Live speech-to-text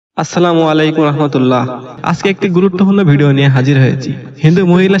আসসালামু আলাইকুম রহমতুল্লাহ। আজকে একটি গুরুত্বপূর্ণ ভিডিও নিয়ে হাজির হয়েছি। হিন্দু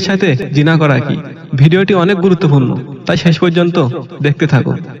মহিলার সাথে জিনা করা কি? ভিডিওটি অনেক গুরুত্বপূর্ণ, তাই শেষ পর্যন্ত দেখতে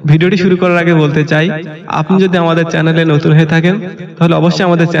থাকুন। ভিডিওটি শুরু করার আগে বলতে চাই, আপনি যদি আমাদের চ্যানেলে নতুন হয়ে থাকেন তাহলে অবশ্যই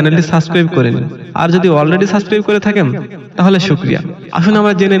আমাদের চ্যানেলটি সাবস্ক্রাইব করে নিন। আর যদি অলরেডি সাবস্ক্রাইব করে থাকেন তাহলে শুকরিয়া। আসুন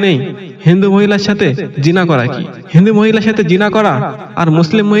আমরা জেনে নেই হিন্দু মহিলার সাথে জিনা করা কি। হিন্দু মহিলার সাথে জিনা করা আর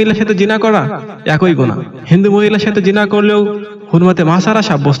মুসলিম মহিলার সাথে জিনা করা একই গুনাহ। হিন্দু মহিলার সাথে জিনা করলেও হুরমতে মাসারা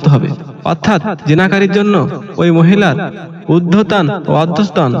সাব্যস্ত হবে, অর্থাৎ জিনাকারীর জন্য ওই মহিলার ঊর্ধ্বতান ও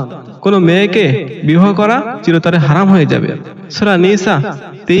অধস্তন কোনো মেয়েকে বিবাহ করা চিরতরে হারাম হয়ে যাবে। সূরা নিসা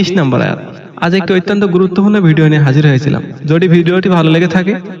 23 নম্বর আয়াত। আজ একটি অত্যন্ত গুরুত্বপূর্ণ ভিডিও নিয়ে হাজির হয়েছিলাম। যদি ভিডিওটি ভালো লেগে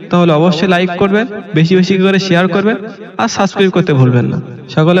থাকে তাহলে অবশ্যই লাইক করবেন, বেশি বেশি করে শেয়ার করবেন আর সাবস্ক্রাইব করতে ভুলবেন না।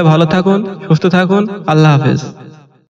 সকলে ভালো থাকুন, সুস্থ থাকুন। আল্লাহ হাফেজ।